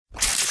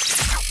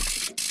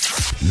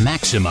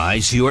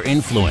Maximize Your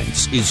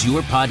Influence is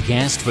your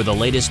podcast for the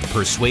latest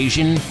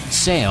persuasion,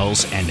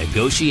 sales, and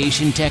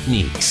negotiation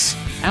techniques.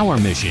 Our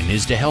mission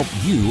is to help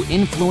you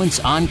influence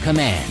on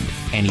command,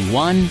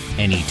 anyone,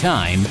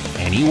 anytime,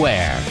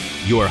 anywhere.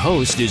 Your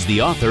host is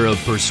the author of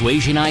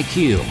Persuasion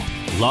IQ,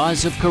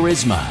 Laws of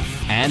Charisma,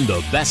 and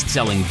the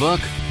best-selling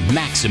book,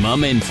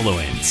 Maximum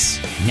Influence.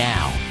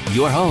 Now,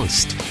 your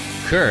host,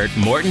 Kurt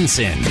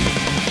Mortensen.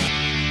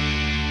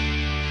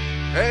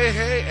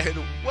 Hey,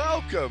 and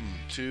welcome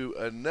to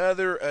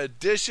another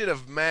edition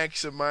of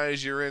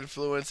Maximize Your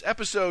Influence,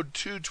 episode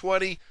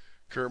 220.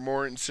 Kurt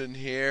Mortensen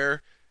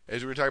here,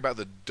 as we're talking about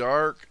the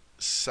dark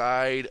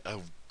side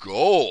of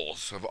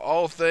goals, of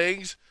all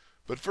things.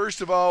 But first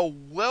of all,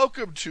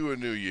 welcome to a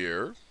new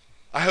year.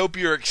 I hope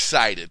you're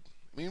excited.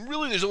 I mean,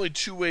 really, there's only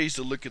two ways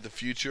to look at the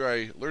future.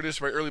 I learned this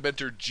from my early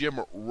mentor, Jim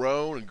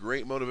Rohn, a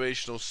great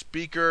motivational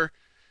speaker.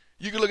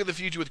 You can look at the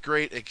future with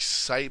great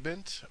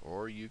excitement,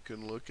 or you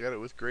can look at it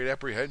with great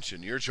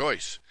apprehension. Your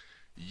choice.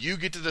 You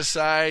get to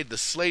decide. The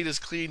slate is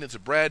clean. It's a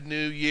brand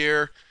new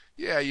year.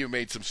 Yeah, you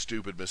made some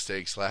stupid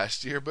mistakes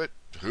last year, but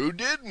who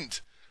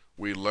didn't?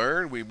 We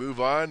learn, we move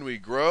on, we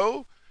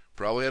grow.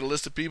 Probably had a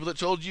list of people that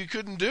told you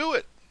couldn't do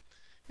it.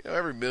 You know,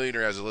 every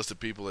millionaire has a list of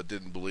people that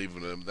didn't believe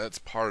in them. That's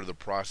part of the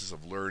process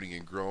of learning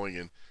and growing.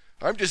 And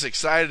I'm just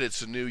excited.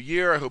 It's a new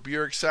year. I hope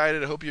you're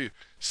excited. I hope you're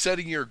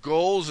setting your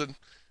goals. And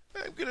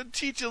I'm going to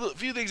teach you a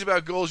few things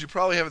about goals you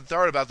probably haven't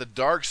thought about, the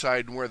dark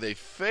side and where they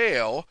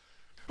fail.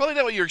 Probably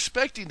not what you're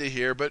expecting to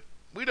hear, but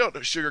we don't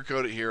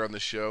sugarcoat it here on the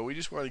show. We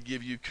just want to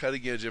give you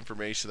cutting-edge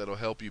information that will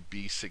help you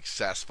be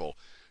successful,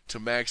 to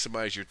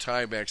maximize your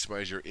time,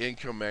 maximize your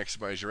income,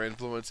 maximize your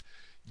influence,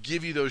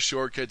 give you those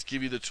shortcuts,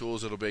 give you the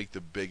tools that will make the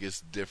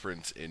biggest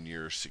difference in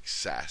your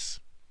success.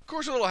 Of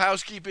course, a little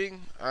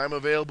housekeeping. I'm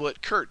available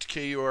at Kurt,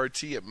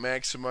 K-U-R-T, at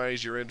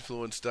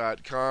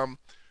MaximizeYourInfluence.com.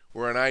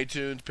 We're on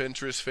iTunes,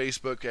 Pinterest,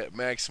 Facebook at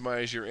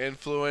Maximize Your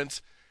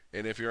Influence.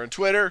 And if you're on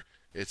Twitter,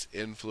 it's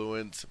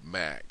Influence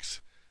Max.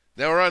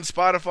 Now we're on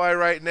Spotify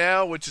right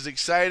now, which is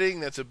exciting.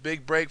 That's a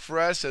big break for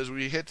us as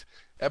we hit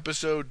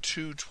episode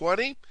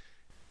 220.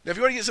 Now, if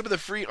you want to get some of the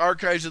free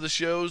archives of the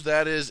shows,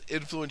 that is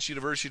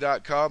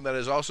InfluenceUniversity.com. That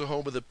is also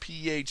home of the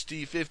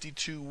PhD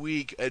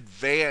 52-week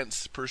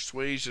Advanced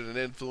Persuasion and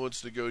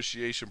Influence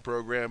Negotiation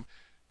Program.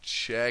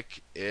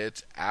 Check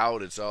it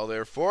out. It's all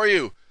there for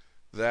you.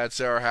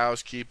 That's our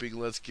housekeeping.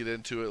 Let's get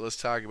into it. Let's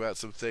talk about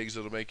some things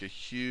that will make a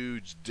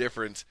huge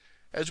difference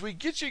as we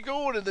get you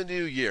going in the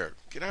new year.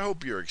 And I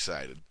hope you're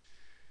excited.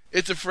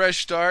 It's a fresh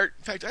start.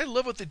 In fact, I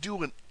love what they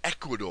do in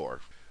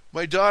Ecuador.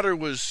 My daughter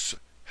was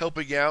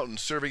helping out and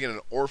serving in an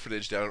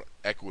orphanage down in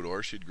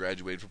Ecuador. She'd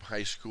graduated from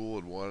high school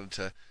and wanted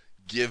to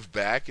give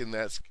back, and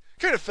that's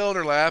kind of fell in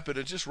her lap, and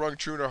it just rung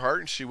true in her heart,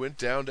 and she went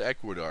down to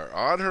Ecuador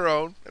on her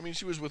own. I mean,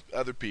 she was with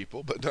other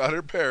people, but not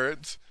her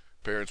parents.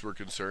 Parents were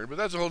concerned, but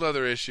that's a whole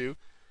other issue.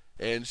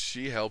 And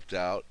she helped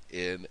out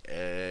in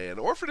an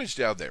orphanage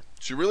down there.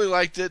 She really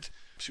liked it.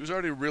 She was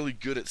already really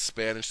good at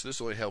Spanish, so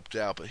this only helped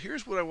out. But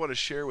here's what I want to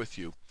share with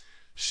you.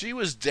 She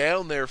was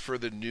down there for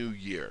the new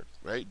year,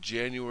 right?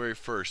 January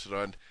 1st. And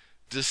on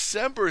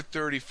December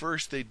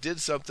 31st, they did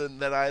something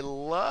that I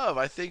love.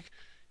 I think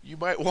you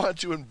might want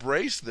to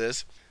embrace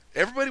this.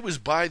 Everybody was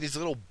buying these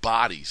little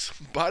bodies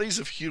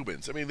of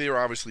humans. I mean, they were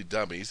obviously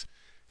dummies.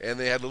 And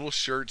they had little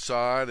shirts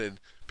on, and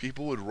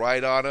people would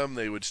write on them.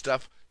 They would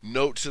stuff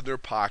notes in their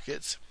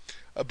pockets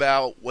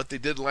about what they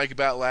didn't like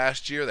about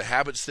last year, the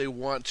habits they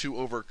want to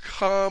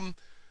overcome,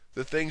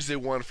 the things they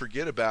want to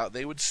forget about.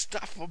 They would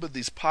stuff them in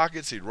these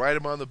pockets. They'd write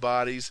them on the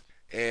bodies.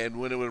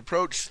 And when it would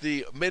approach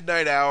the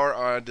midnight hour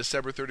on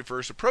December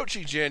 31st,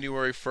 approaching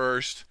January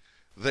 1st,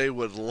 they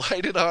would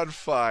light it on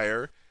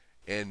fire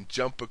and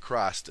jump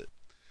across it.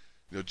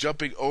 You know,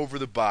 jumping over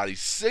the body,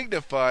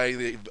 signifying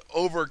they've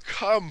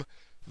overcome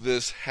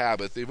this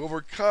habit. They've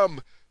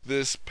overcome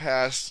this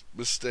past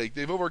mistake.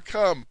 They've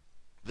overcome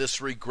this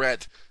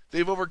regret.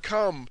 They've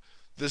overcome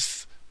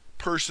this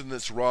person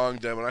that's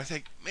wronged them. And I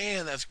think,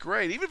 man, that's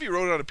great. Even if you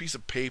wrote it on a piece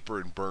of paper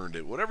and burned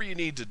it, whatever you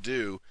need to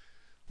do,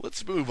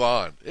 let's move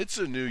on. It's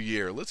a new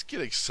year. Let's get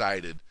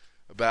excited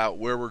about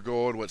where we're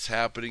going, what's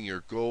happening,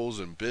 your goals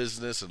in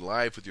business and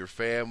life with your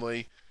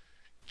family.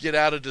 Get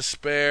out of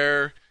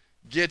despair.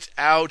 Get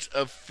out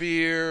of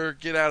fear.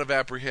 Get out of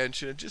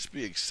apprehension. And just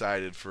be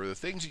excited for the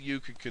things that you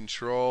can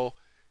control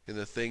and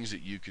the things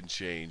that you can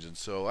change. And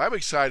so I'm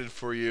excited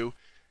for you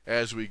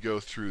as we go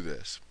through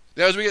this.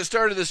 Now, as we get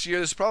started this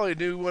year, this is probably a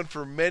new one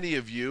for many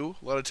of you.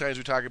 A lot of times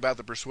we talk about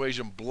the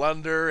persuasion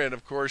blunder and,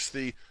 of course,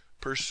 the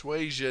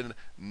persuasion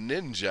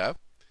ninja.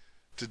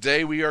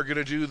 Today we are going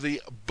to do the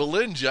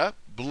Blinja.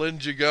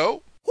 Blinja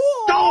go.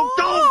 Don't.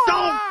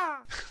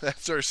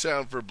 That's our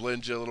sound for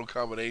Blinja, a little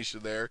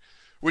combination there,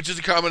 which is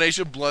a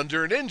combination of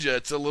blunder and ninja.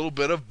 It's a little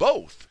bit of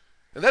both.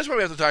 And that's why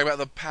we have to talk about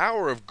the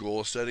power of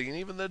goal setting and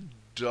even the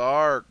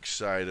dark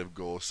side of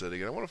goal setting.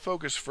 And I want to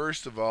focus,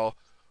 first of all,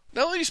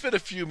 now let me spend a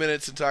few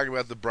minutes and talk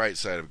about the bright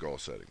side of goal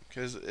setting,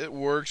 because it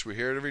works. We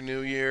hear it every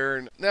new year.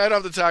 And now I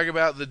don't have to talk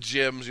about the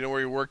gyms,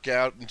 where you work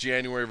out in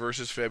January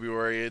versus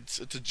February. It's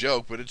a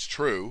joke, but it's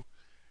true.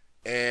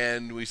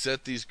 And we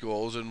set these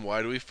goals, and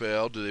why do we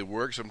fail? Do they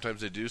work?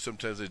 Sometimes they do,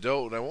 sometimes they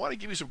don't. And I want to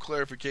give you some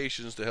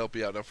clarifications to help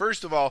you out. Now,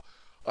 first of all,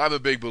 I'm a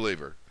big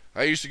believer.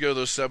 I used to go to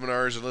those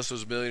seminars and listen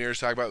to those millionaires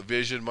talk about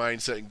vision,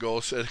 mindset, and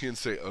goal setting and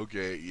say,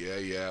 okay,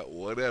 yeah,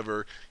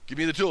 whatever. Give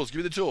me the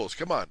tools,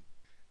 come on.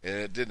 And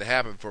it didn't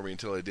happen for me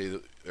until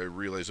I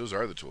realized those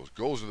are the tools.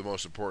 Goals are the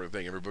most important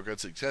thing. Every book on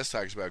success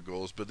talks about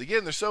goals. But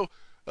again, they're so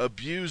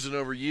abused and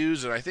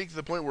overused, and I think to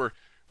the point where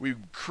we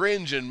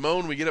cringe and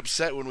moan, we get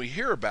upset when we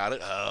hear about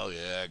it. Oh,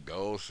 yeah,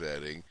 goal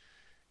setting.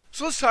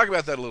 So let's talk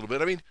about that a little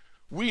bit. I mean,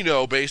 we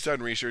know based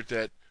on research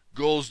that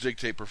goals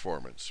dictate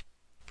performance.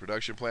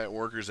 Production plant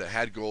workers that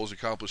had goals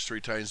accomplished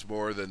 3 times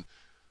more than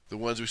the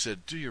ones who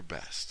said, do your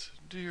best,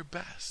 do your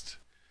best.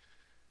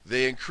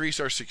 They increase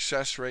our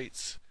success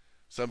rates.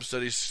 Some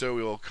studies show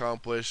we will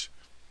accomplish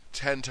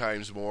 10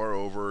 times more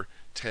over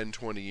 10,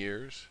 20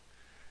 years.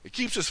 It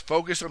keeps us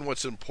focused on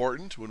what's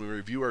important when we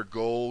review our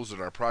goals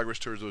and our progress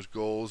towards those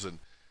goals, and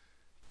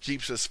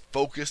keeps us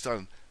focused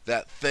on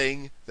that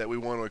thing that we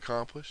want to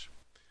accomplish.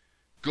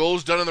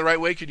 Goals done in the right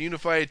way can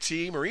unify a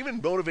team or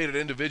even motivate an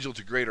individual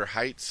to greater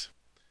heights.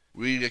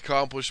 We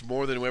accomplish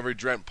more than we ever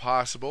dreamt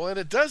possible, and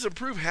it does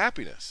improve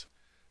happiness.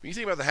 When you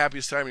think about the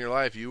happiest time in your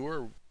life, you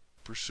were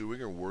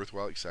pursuing a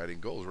worthwhile, exciting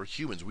goals. We're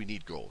humans. We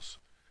need goals.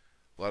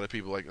 A lot of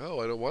people are like, oh,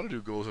 I don't want to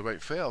do goals. I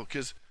might fail.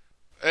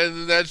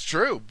 And that's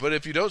true. But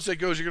if you don't set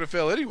goals, you're going to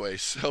fail anyway.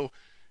 So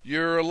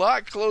you're a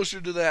lot closer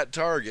to that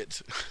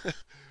target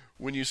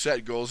when you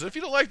set goals. And if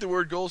you don't like the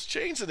word goals,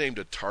 change the name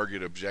to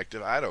target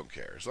objective. I don't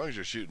care. As long as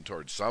you're shooting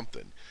towards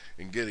something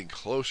and getting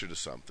closer to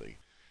something.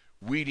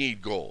 We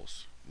need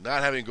goals.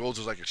 Not having goals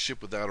is like a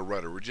ship without a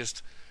rudder. We're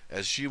just,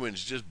 as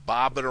humans, just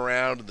bobbing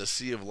around in the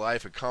sea of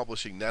life,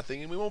 accomplishing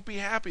nothing, and we won't be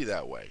happy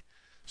that way.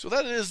 So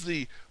that is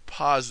the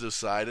positive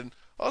side, and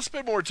I'll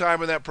spend more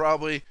time on that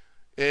probably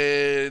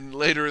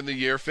later in the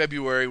year,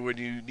 February, when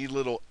you need a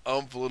little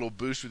oomph, a little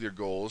boost with your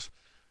goals.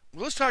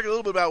 Let's talk a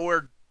little bit about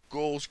where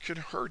goals can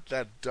hurt,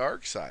 that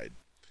dark side,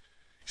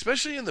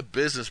 especially in the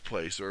business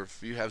place, or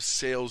if you have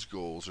sales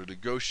goals or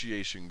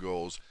negotiation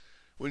goals.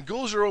 When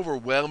goals are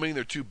overwhelming,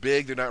 they're too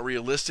big, they're not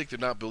realistic, they're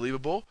not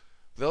believable,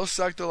 they'll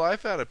suck the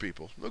life out of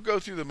people. They'll go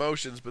through the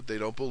motions, but they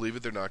don't believe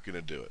it, they're not going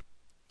to do it.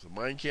 If the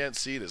mind can't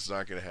see it, it's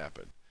not going to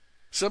happen.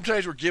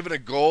 Sometimes we're given a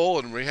goal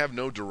and we have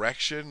no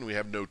direction, we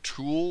have no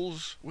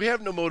tools, we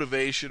have no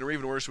motivation, or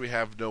even worse, we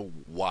have no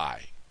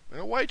why.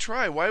 Why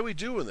try? Why are we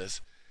doing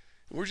this?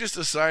 We're just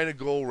assigned a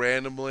goal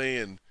randomly,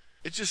 and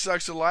it just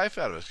sucks the life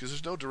out of us because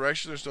there's no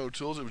direction, there's no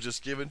tools, it was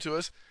just given to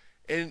us.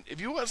 And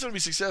if you want someone to be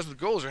successful with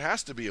goals, there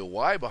has to be a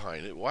why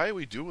behind it. Why are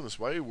we doing this?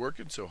 Why are we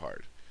working so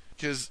hard?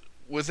 Because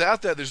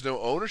without that, there's no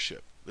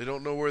ownership. They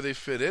don't know where they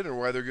fit in or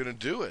why they're going to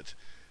do it.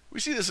 We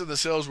see this in the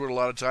sales world a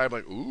lot of time,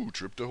 like, ooh,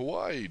 trip to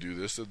Hawaii, do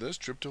this and this,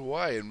 trip to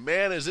Hawaii. And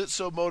man, is it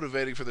so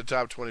motivating for the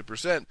top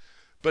 20%.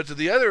 But to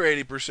the other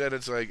 80%,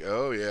 it's like,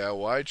 oh yeah,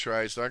 why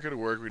try? It's not going to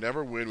work. We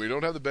never win. We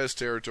don't have the best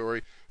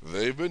territory.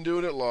 They've been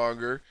doing it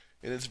longer.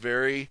 And it's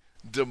very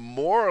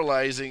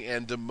demoralizing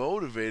and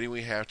demotivating.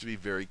 We have to be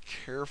very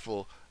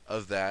careful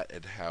of that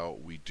and how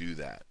we do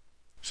that.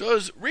 So I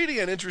was reading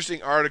an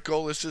interesting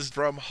article. This is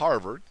from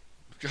Harvard,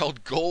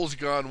 called Goals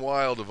Gone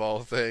Wild, of all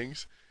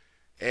things.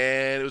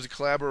 And it was a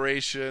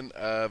collaboration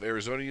of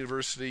Arizona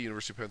University,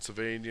 University of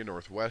Pennsylvania,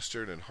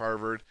 Northwestern, and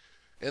Harvard.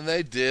 And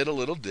they did a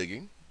little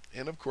digging.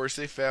 And of course,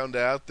 they found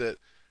out that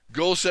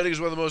goal setting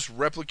is one of the most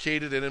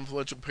replicated and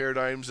influential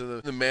paradigms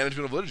in the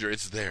management of literature.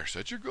 It's there.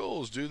 Set your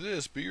goals. Do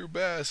this. Be your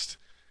best.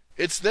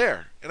 It's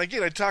there. And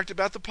again, I talked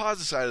about the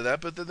positive side of that,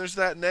 but then there's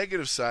that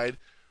negative side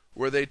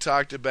where they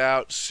talked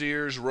about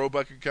Sears,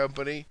 Roebuck and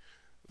Company.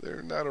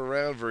 They're not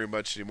around very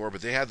much anymore,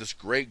 but they had this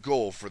great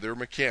goal for their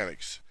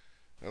mechanics.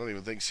 I don't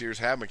even think Sears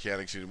have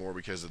mechanics anymore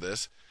because of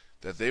this,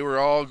 that they were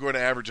all going to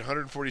average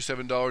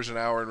 $147 an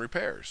hour in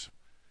repairs.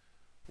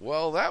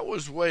 Well, that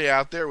was way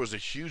out there. It was a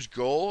huge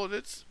goal, and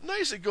it's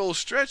nice that goals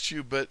stretch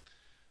you, but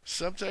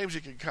sometimes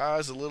it can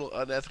cause a little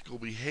unethical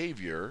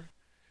behavior.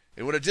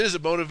 And what it did is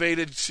it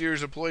motivated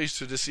Sears employees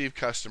to deceive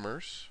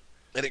customers.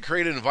 And it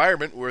created an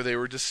environment where they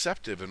were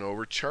deceptive and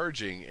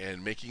overcharging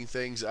and making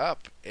things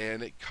up.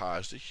 And it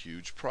caused a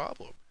huge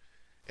problem.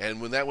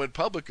 And when that went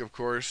public, of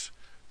course,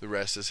 the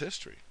rest is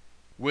history.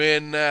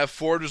 When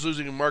Ford was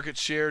losing market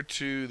share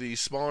to the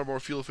smaller, more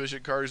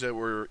fuel-efficient cars that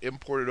were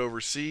imported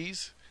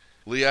overseas,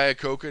 Lee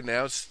Iacocca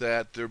announced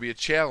that there would be a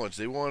challenge.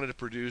 They wanted to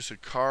produce a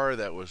car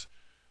that was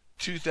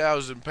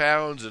 2,000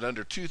 pounds and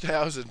under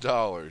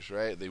 $2,000,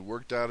 right? They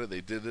worked on it,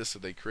 they did this,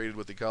 and they created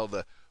what they called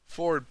the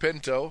Ford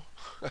Pinto.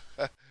 I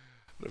don't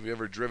know if you've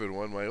ever driven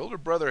one. My older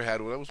brother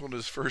had one. That was one of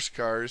his first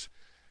cars.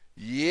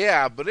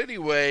 Yeah, but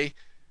anyway,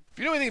 if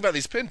you know anything about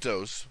these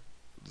Pintos,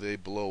 they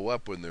blow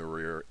up when they're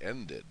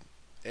rear-ended.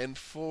 And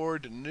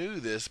Ford knew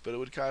this, but it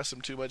would cost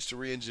them too much to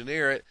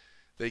re-engineer it.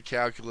 They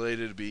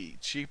calculated it would be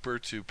cheaper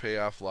to pay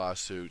off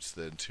lawsuits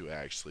than to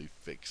actually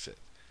fix it.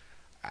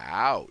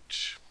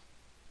 Ouch.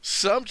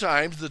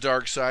 Sometimes the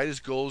dark side is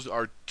goals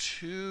are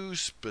too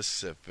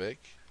specific.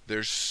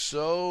 They're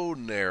so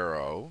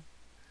narrow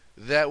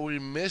that we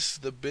miss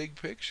the big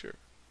picture.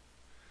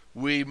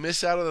 we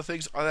miss out on the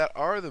things that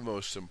are the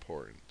most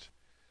important.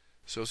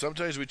 So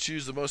sometimes we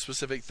choose the most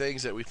specific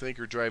things that we think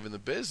are driving the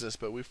business,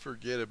 but we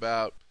forget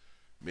about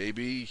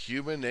maybe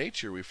human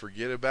nature. We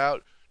forget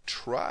about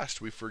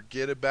trust. We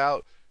forget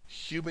about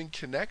human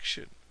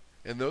connection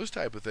and those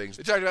type of things.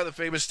 They talked about the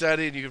famous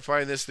study, and you can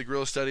find this, the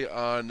Gorilla Study,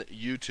 on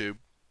YouTube.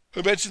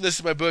 I mentioned this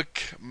in my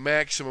book,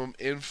 Maximum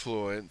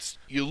Influence.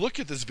 You look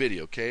at this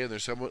video, okay, and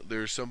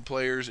there's some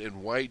players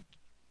in white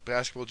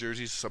basketball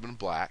jerseys, some in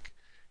black,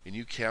 and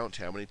you count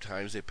how many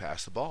times they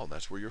pass the ball, and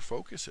that's where your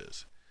focus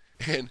is.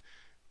 And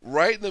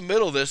right in the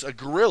middle of this, a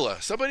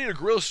gorilla, somebody in a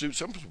gorilla suit,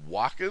 someone's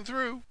walking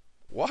through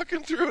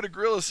in a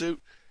gorilla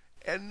suit,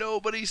 and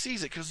nobody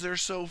sees it because they're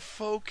so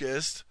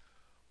focused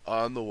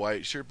on the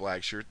white shirt,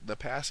 black shirt, and the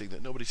passing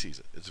that nobody sees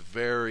it. It's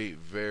very,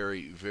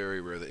 very,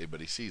 very rare that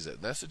anybody sees it.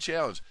 And that's the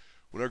challenge.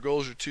 When our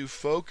goals are too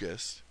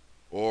focused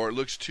or it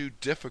looks too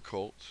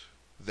difficult,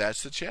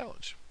 that's the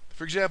challenge.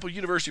 For example,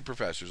 university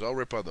professors, I'll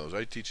rip on those.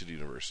 I teach at a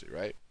university,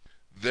 right?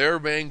 Their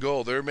main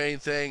goal, their main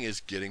thing is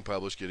getting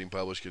published, getting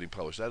published, getting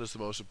published. That is the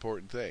most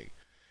important thing.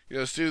 You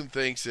know, a student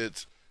thinks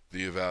it's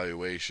the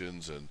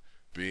evaluations and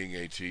being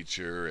a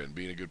teacher and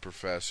being a good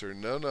professor.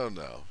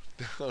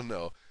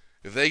 No.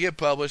 If they get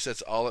published,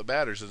 that's all that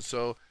matters. And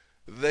so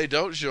they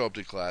don't show up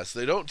to class.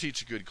 They don't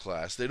teach a good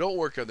class. They don't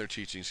work on their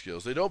teaching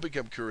skills. They don't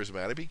become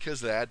charismatic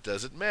because that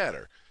doesn't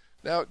matter.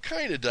 Now, it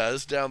kind of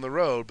does down the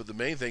road, but the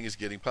main thing is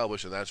getting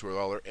published, and that's where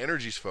all their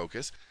energy's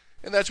focused.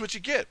 And that's what you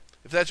get,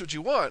 if that's what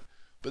you want.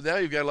 But now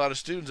you've got a lot of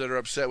students that are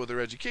upset with their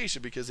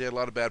education because they had a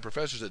lot of bad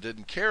professors that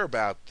didn't care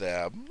about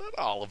them. Not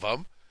all of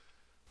them.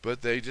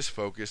 But they just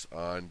focus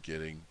on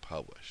getting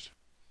published.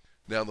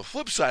 Now, on the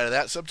flip side of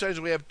that, sometimes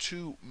we have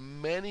too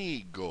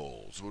many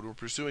goals. When we're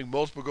pursuing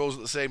multiple goals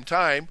at the same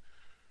time,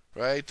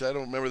 right? I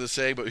don't remember the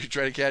saying, but you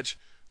try to catch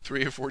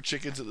 3 or 4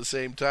 chickens at the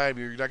same time,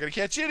 you're not going to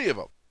catch any of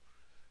them.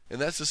 And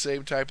that's the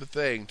same type of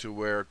thing, to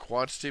where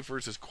quantity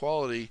versus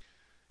quality,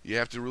 you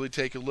have to really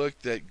take a look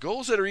that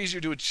goals that are easier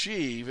to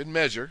achieve and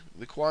measure,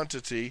 the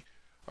quantity,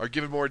 are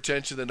given more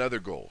attention than other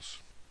goals.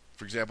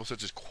 For example,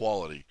 such as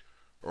quality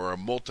or a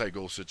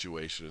multi-goal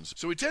situation.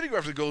 So we tend to go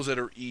after the goals that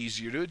are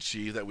easier to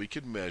achieve, that we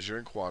can measure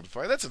and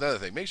quantify. That's another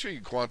thing. Make sure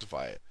you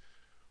quantify it.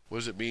 What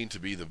does it mean to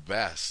be the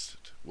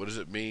best? What does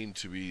it mean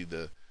to be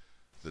the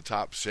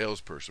top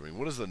salesperson? I mean,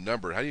 what is the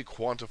number? How do you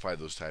quantify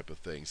those type of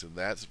things? And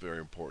that's very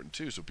important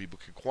too, so people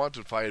can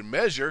quantify and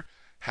measure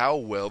how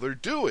well they're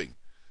doing.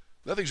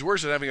 Nothing's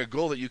worse than having a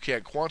goal that you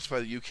can't quantify,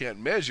 that you can't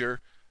measure.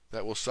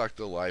 That will suck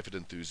the life and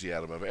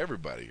enthusiasm of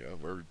everybody.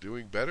 We're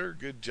doing better,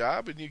 good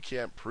job, and you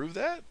can't prove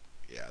that?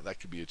 Yeah, that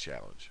could be a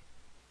challenge.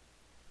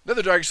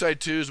 Another dark side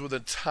too is with the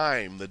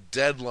time. The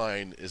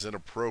deadline is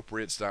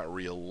inappropriate. It's not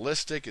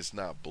realistic. It's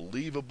not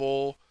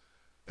believable.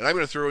 And I'm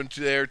going to throw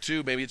into there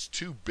too, maybe it's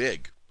too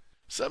big.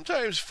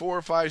 Sometimes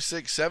 4, 5,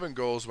 6, 7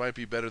 goals might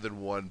be better than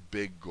one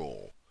big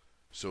goal.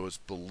 So it's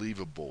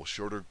believable.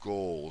 Shorter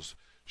goals,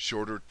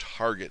 shorter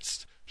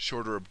targets,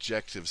 shorter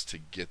objectives to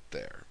get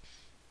there.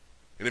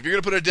 And if you're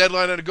going to put a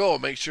deadline on a goal,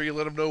 make sure you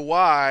let them know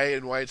why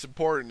and why it's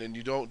important. And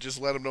you don't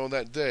just let them know on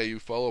that day. You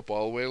follow up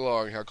all the way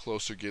along how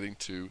close they're getting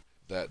to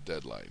that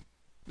deadline.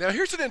 Now,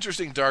 here's an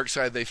interesting dark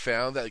side they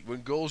found, that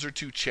when goals are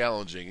too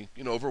challenging,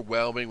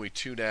 overwhelming, we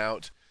tune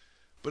out.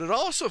 But it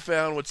also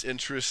found what's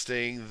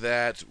interesting,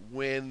 that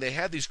when they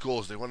had these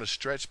goals, they want to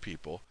stretch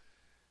people,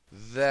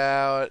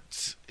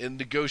 that in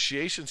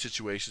negotiation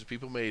situations,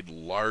 people made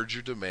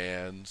larger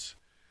demands.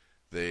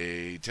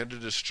 They tend to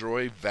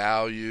destroy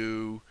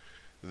value.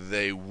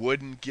 They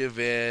wouldn't give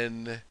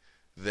in.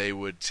 They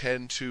would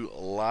tend to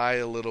lie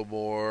a little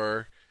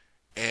more.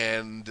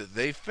 And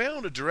they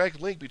found a direct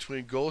link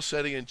between goal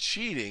setting and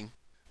cheating,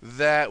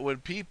 that when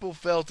people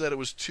felt that it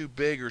was too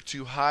big or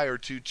too high or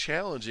too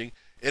challenging,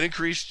 it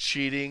increased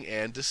cheating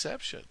and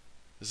deception.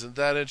 Isn't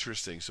that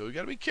interesting? So we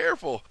got to be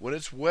careful. When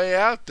it's way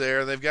out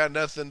there and they've got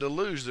nothing to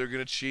lose, they're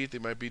going to cheat. They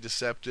might be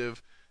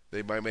deceptive.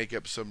 They might make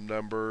up some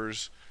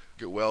numbers.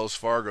 At Wells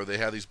Fargo, they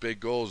had these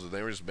big goals, and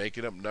they were just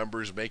making up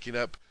numbers, making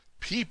up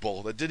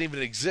people that didn't even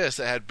exist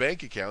that had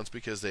bank accounts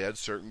because they had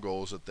certain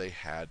goals that they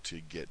had to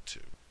get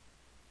to.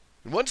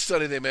 In one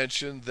study, they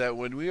mentioned that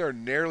when we are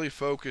narrowly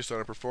focused on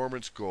a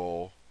performance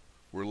goal,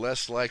 we're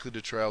less likely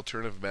to try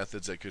alternative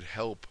methods that could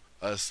help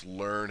us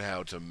learn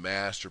how to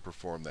master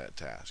perform that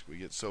task. We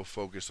get so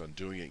focused on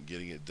doing it and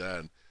getting it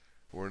done,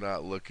 we're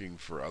not looking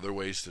for other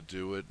ways to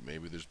do it.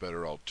 Maybe there's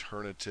better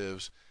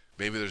alternatives.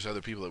 Maybe there's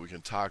other people that we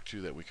can talk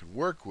to, that we can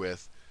work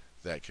with,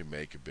 that can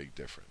make a big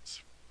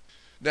difference.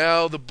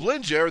 Now, the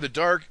Blinja, or the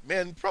dark,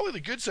 probably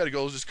the good side of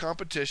goals is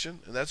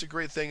competition, and that's a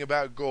great thing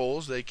about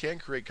goals. They can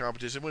create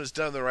competition when it's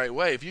done the right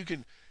way. If you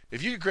can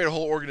create a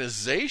whole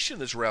organization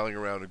that's rallying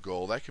around a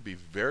goal, that could be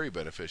very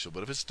beneficial.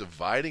 But if it's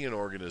dividing an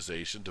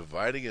organization,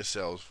 dividing a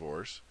sales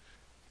force,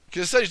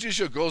 because studies do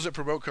show goals that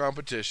promote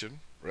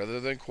competition rather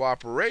than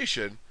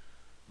cooperation,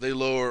 they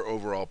lower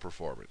overall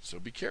performance. So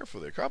be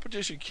careful there.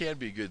 Competition can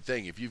be a good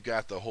thing if you've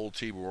got the whole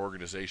team or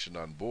organization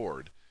on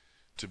board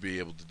to be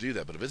able to do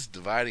that. But if it's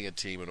dividing a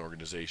team, an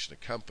organization, a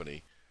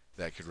company,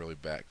 that could really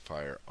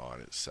backfire on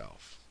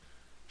itself.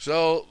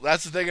 So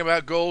that's the thing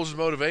about goals and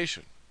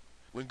motivation.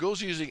 When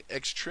goals are using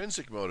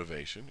extrinsic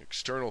motivation,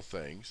 external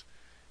things,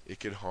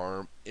 it can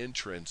harm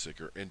intrinsic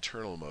or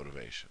internal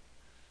motivation.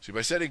 See,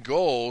 by setting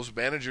goals,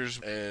 managers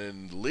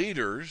and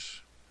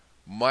leaders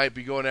might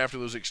be going after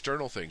those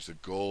external things, the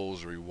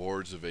goals, the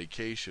rewards, the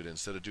vacation,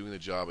 instead of doing the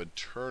job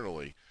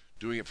internally,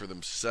 doing it for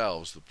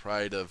themselves, the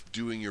pride of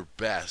doing your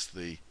best,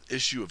 the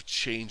issue of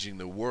changing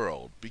the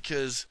world.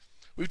 Because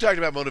we've talked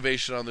about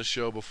motivation on the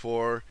show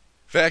before.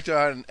 In fact,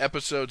 on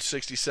episode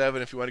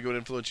 67, if you want to go to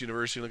Influence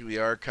University and look at the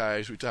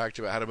archives, we talked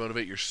about how to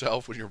motivate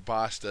yourself when your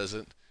boss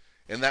doesn't.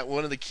 And that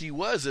one of the key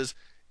is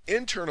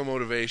internal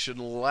motivation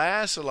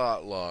lasts a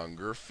lot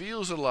longer,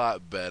 feels a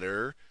lot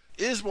better,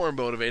 is more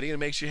motivating, and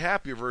makes you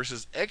happier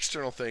versus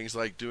external things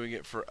like doing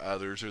it for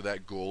others or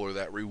that goal or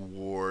that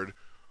reward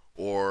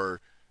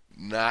or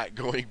not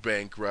going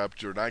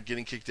bankrupt or not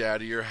getting kicked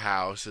out of your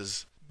house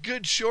is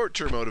good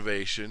short-term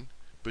motivation,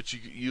 but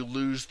you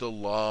lose the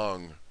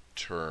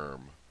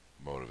long-term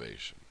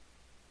motivation.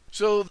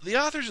 So the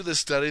authors of this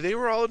study, they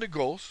were all into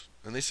goals,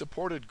 and they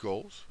supported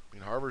goals. I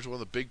mean, Harvard's one of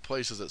the big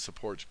places that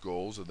supports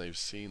goals, and they've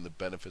seen the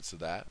benefits of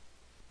that.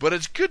 But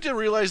it's good to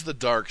realize the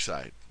dark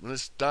side when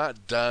it's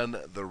not done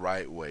the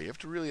right way. You have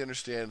to really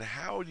understand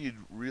how do you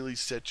really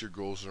set your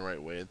goals in the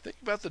right way. And think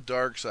about the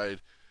dark side.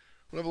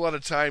 We don't have a lot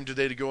of time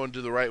today to go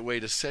into the right way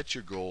to set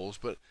your goals,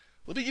 but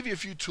let me give you a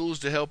few tools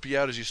to help you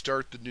out as you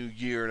start the new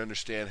year and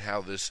understand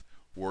how this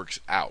works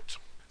out.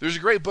 There's a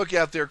great book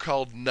out there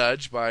called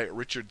Nudge by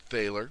Richard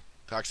Thaler.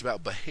 It talks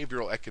about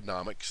behavioral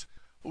economics.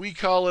 We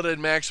call it a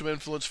maximum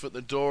influence foot in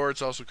the door.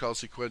 It's also called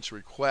sequential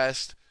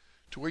request,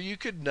 to where you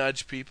could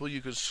nudge people,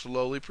 you could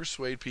slowly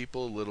persuade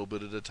people a little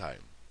bit at a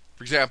time.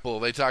 For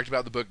example, they talked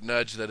about the book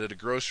Nudge that at a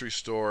grocery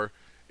store,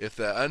 if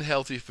the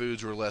unhealthy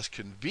foods were less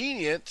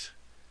convenient,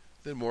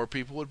 then more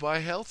people would buy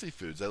healthy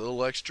foods, that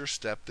little extra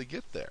step to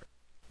get there.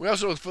 We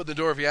also know with foot in the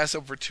door, if you ask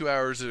them for 2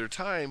 hours at a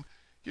time,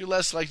 you're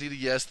less likely to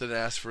yes than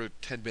ask for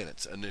 10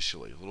 minutes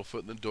initially. A little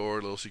foot in the door,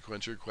 a little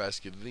sequential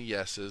request, getting the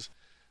yeses.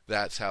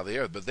 That's how they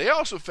are. But they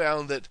also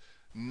found that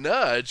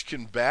nudge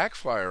can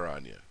backfire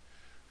on you.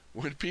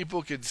 When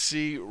people can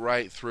see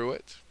right through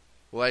it,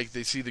 like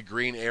they see the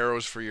green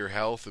arrows for your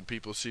health and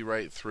people see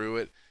right through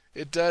it,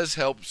 it does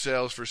help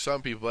sales for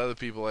some people. Other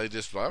people, I'm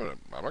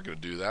not going to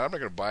do that. I'm not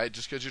going to buy it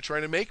just because you're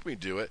trying to make me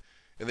do it.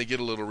 And they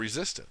get a little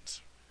resistance.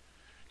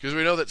 Because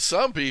we know that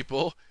some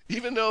people,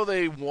 even though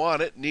they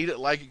want it, need it,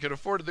 like it, can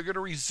afford it, they're going to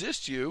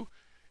resist you.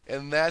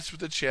 And that's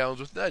the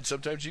challenge with nudge.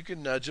 Sometimes you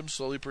can nudge them,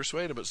 slowly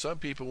persuade them. But some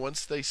people,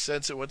 once they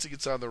sense it, once it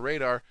gets on the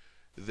radar,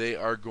 they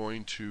are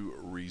going to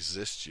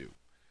resist you.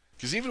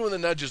 Because even when the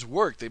nudges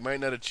work, they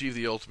might not achieve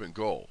the ultimate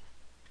goal.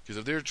 Because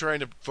if they're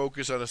trying to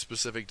focus on a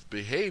specific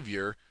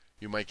behavior,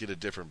 you might get a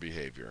different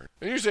behavior.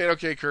 And you're saying,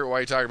 okay, Kurt, why are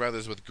you talking about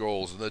this with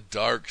goals and the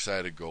dark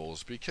side of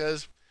goals?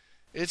 Because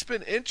it's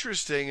been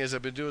interesting, as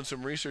I've been doing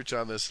some research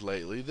on this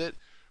lately, that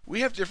we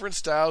have different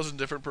styles and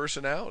different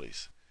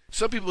personalities.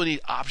 Some people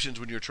need options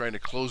when you're trying to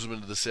close them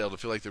into the sale to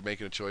feel like they're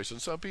making a choice,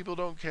 and some people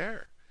don't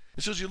care.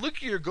 And so as you look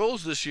at your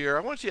goals this year,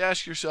 I want you to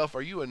ask yourself,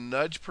 are you a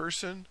nudge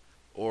person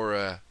or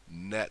a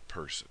net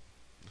person?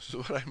 This is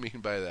what I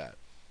mean by that.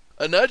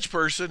 A nudge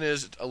person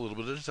is a little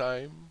bit at a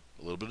time,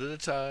 a little bit at a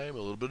time, a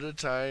little bit at a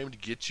time to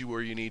get you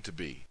where you need to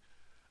be.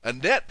 A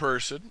net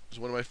person is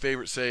one of my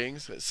favorite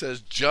sayings that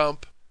says,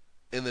 jump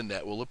and the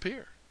net will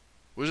appear.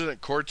 Wasn't it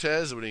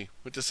Cortez when he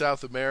went to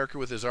South America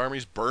with his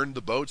armies, burned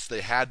the boats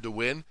they had to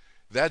win?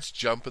 That's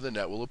jump and the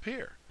net will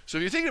appear. So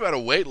if you're thinking about a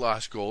weight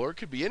loss goal, or it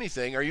could be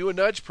anything, are you a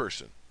nudge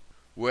person?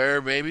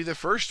 Where maybe the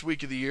first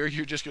week of the year,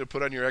 you're just going to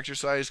put on your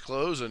exercise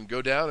clothes and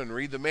go down and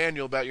read the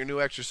manual about your new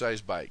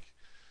exercise bike.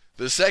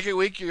 The second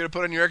week, you're going to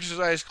put on your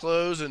exercise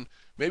clothes and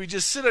maybe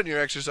just sit on your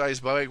exercise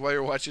bike while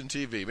you're watching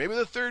TV. Maybe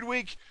the third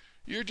week,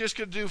 you're just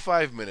going to do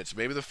 5 minutes.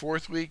 Maybe the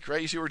fourth week,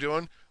 right? You see what we're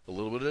doing? A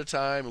little bit at a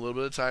time, a little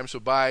bit at a time. So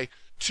by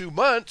 2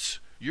 months,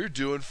 you're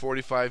doing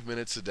 45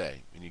 minutes a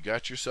day. And you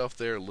got yourself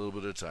there a little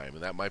bit at a time.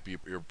 And that might be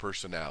your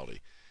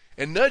personality.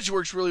 And nudge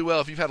works really well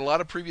if you've had a lot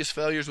of previous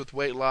failures with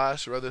weight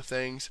loss or other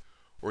things,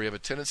 or you have a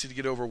tendency to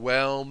get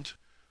overwhelmed,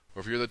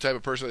 or if you're the type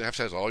of person that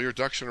has all your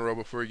ducks in a row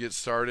before you get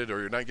started, or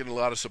you're not getting a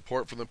lot of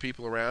support from the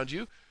people around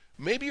you,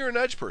 maybe you're a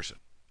nudge person.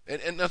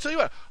 And I'll tell you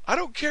what, I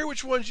don't care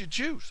which ones you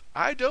choose.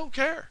 I don't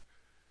care.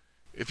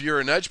 If you're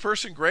a nudge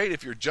person, great.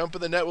 If you're jump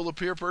in the net will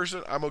appear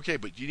person, I'm okay.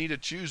 But you need to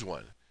choose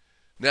one.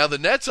 Now, the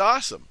net's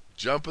awesome.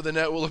 Jump in the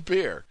net will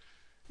appear.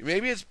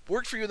 Maybe it's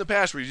worked for you in the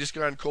past where you just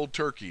gone cold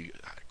turkey,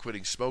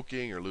 quitting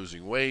smoking or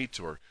losing weight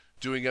or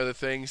doing other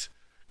things.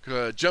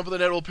 Jump in the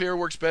net will appear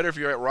works better if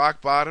you're at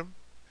rock bottom.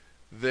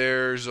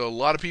 There's a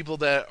lot of people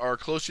that are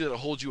close to you that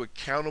hold you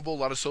accountable, a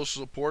lot of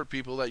social support,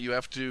 people that you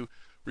have to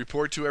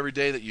report to every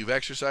day that you've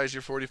exercised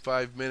your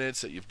 45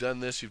 minutes, that you've done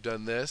this, you've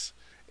done this.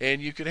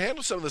 And you can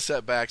handle some of the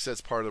setbacks.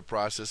 That's part of the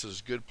process.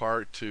 It's a good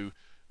part to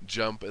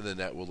jump and the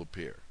net will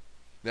appear.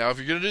 Now, if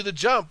you're going to do the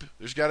jump,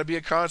 there's got to be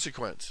a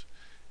consequence.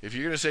 If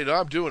you're going to say, no,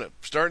 I'm doing it,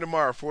 starting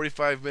tomorrow,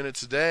 45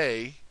 minutes a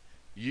day,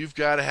 you've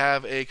got to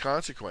have a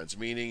consequence.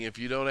 Meaning, if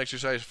you don't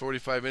exercise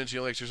 45 minutes, you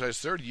only exercise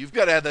 30, you've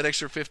got to add that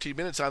extra 15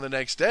 minutes on the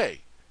next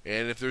day.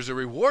 And if there's a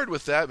reward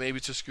with that, maybe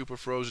it's a scoop of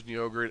frozen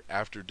yogurt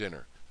after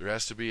dinner. There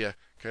has to be a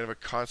kind of a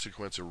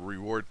consequence, a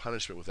reward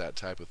punishment with that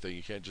type of thing.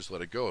 You can't just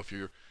let it go. If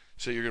you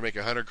say you're going to make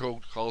 100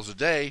 cold calls a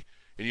day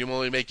and you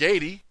only make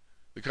 80,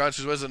 the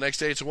consequence is the next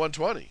day it's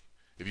 120.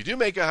 If you do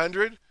make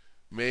 100,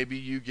 maybe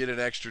you get an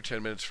extra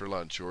 10 minutes for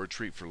lunch or a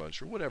treat for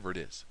lunch or whatever it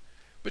is.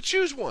 But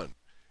choose one.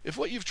 If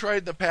what you've tried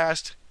in the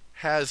past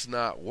has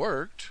not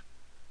worked,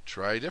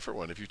 try a different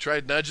one. If you've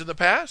tried nudge in the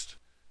past,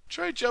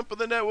 try jump in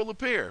the net will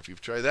appear. If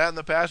you've tried that in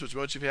the past, which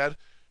most you've had,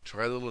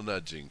 try a little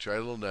nudging.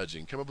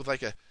 Come up with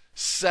like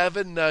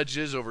 7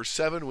 nudges over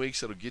 7 weeks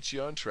that'll get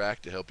you on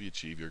track to help you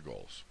achieve your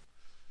goals.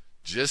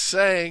 Just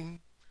saying.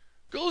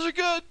 Goals are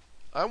good.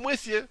 I'm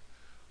with you.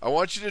 I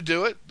want you to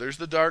do it. There's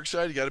the dark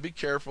side. You got to be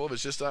careful. If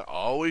it's just not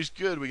always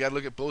good, we got to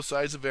look at both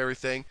sides of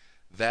everything.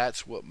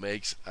 That's what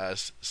makes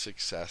us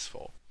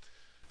successful.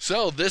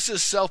 So this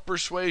is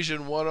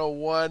Self-Persuasion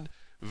 101.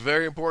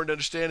 Very important to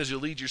understand as you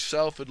lead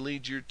yourself and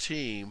lead your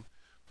team.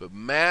 But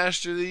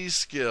master these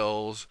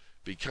skills,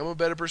 become a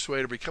better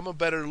persuader, become a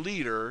better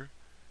leader,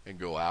 and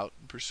go out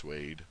and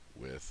persuade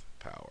with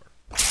power.